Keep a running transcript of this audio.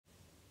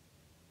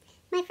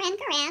My friend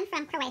Goran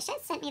from Croatia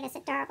sent me this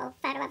adorable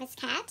photo of his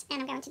cat, and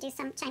I'm going to do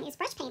some Chinese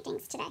brush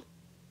paintings today.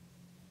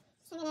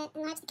 So I'm going to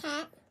enlarge the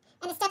cat,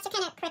 and the steps are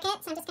kind of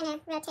crooked, so I'm just going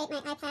to rotate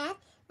my iPad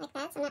like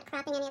that, so I'm not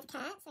cropping any of the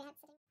cat.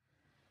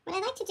 What I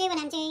like to do when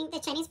I'm doing the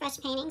Chinese brush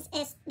paintings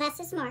is less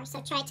is more,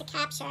 so try to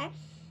capture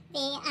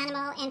the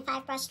animal in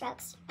 5 brush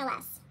strokes or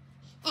less.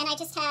 And I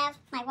just have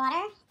my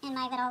water and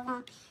my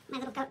little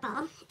goat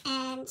ball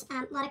and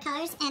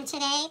watercolors, and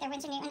today the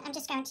Winsor Newton, I'm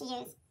just going to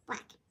use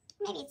black.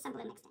 Maybe some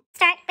blue mixed in.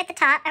 Start with the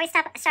top. I always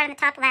start on the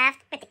top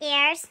left with the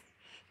ears,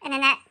 and then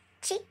that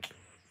cheek,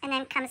 and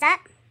then comes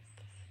up,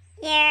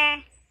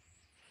 ear,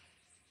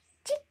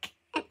 cheek,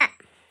 and up.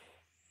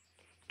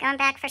 Going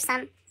back for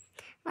some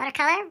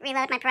watercolor,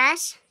 reload my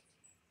brush.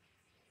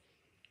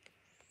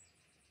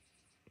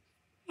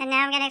 And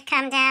now I'm going to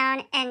come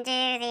down and do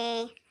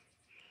the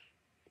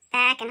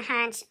back and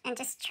hunch, and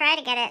just try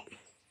to get it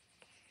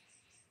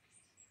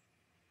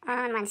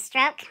all in one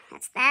stroke.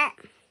 That's that.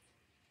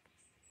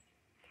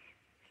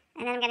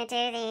 And then I'm going to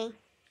do the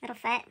little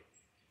foot,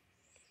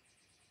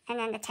 and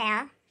then the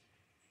tail,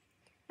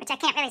 which I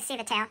can't really see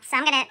the tail, so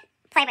I'm going to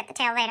play with the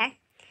tail later.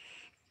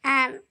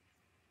 And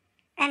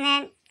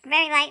then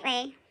very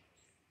lightly,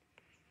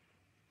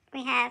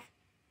 we have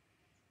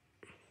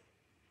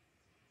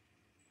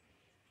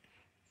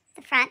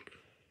the front.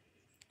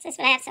 This is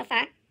what I have so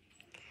far.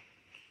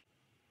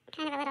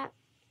 Kind of a little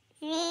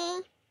V.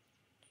 So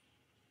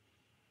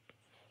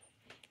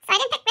I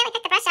didn't really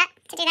pick the brush up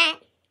to do that.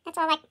 That's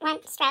all like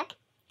one stroke.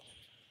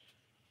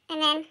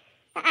 And then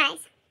the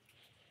eyes.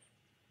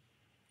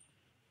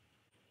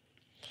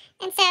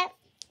 And so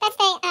that's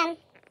the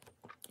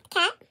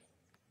cat.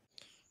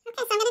 Okay,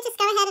 so I'm going to just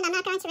go ahead, and I'm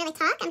not going to really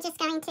talk. I'm just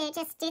going to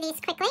just do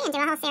these quickly and do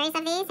a whole series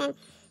of these, and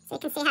so you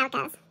can see how it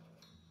goes.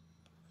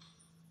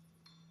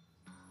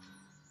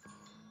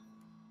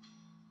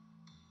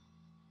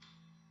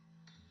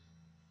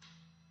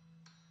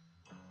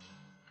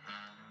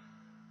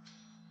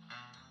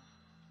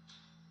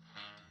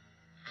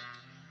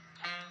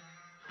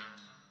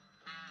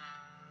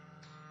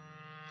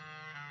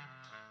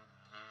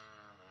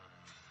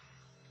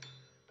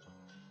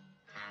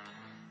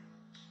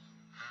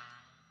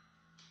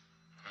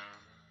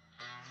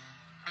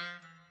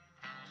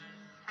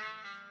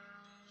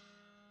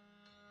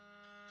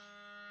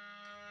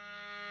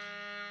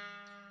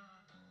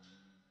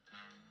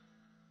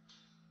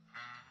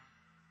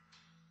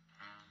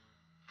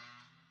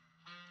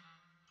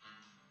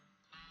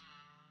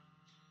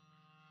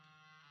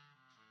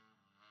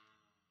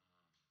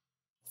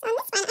 So on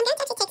this one, I'm going to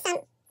actually take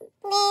some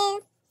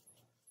blue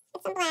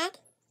with some black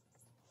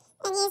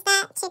and use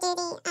that to do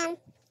the,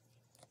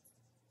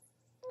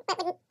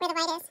 where the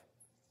white is.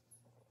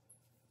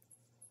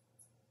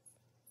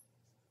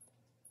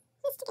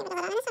 Just to give it a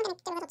little, and this one I'm going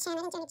to do a little chin. I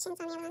didn't do any chins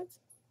on the other ones.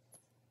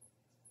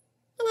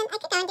 And then I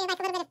could go and do like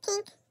a little bit of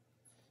pink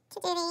to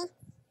do the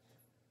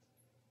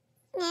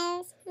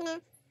nose,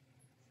 something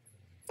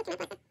like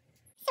that.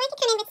 So I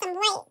could come in with some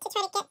white to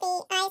try to get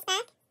the eyes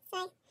back.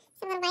 So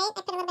some little white,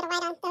 I put a little bit of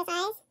white on those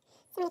eyes.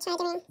 So I'm going to try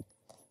doing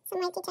some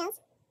white details.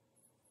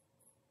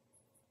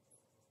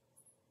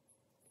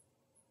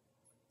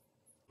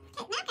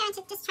 Okay, now I'm going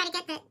to just try to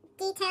get the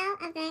detail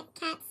of the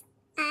cat's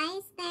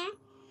eyes there.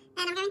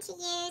 And I'm going to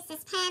use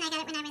this pen. I got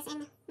it when I was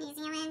in New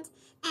Zealand.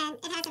 And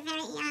it has a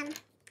very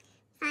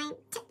fine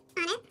tip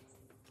on it.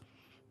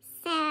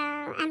 So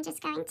I'm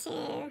just going to,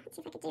 let's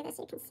see if I can do this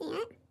so you can see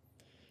it.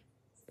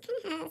 It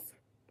kind of has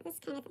this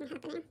kind of thing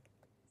happening.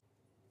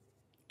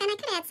 And I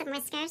could add some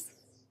whiskers,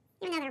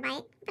 even though they're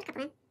white. Put a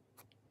couple in.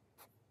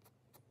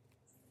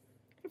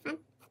 For fun.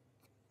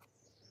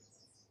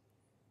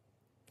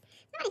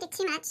 I don't want to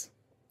do too much.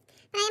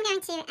 But I am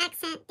going to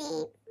accent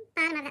the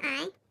bottom of the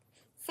eye,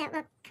 so it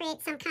will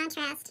create some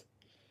contrast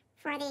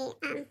for the,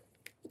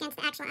 against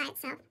the actual eye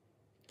itself.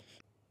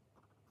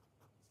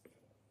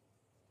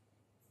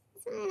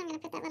 So I'm going to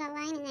put that little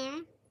line in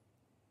there.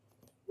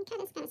 The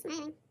cat is kind of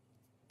smiling.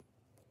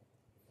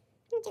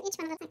 I'm going to do each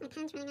one look like my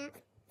pen's running out.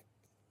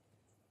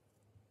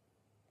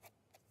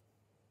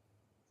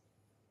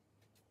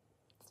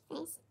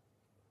 Face.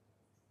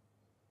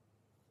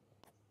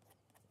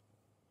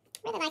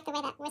 I really like the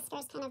way that whisker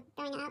is kind of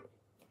going out.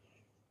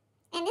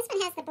 And this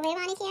one has the blue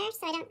on it here,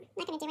 so I'm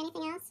not going to do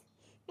anything else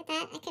with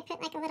that. I could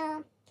put like a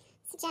little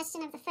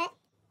suggestion of the foot.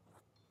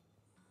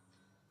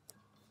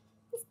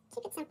 Just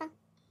keep it simple.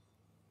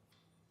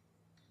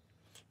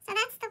 So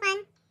that's the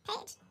one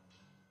page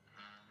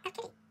of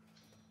Kitty.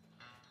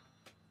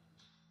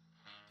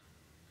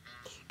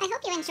 I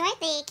hope you enjoyed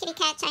the Kitty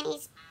Cat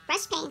Chinese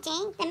brush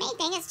painting. The main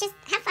thing is just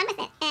have fun with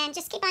it and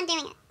just keep on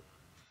doing it.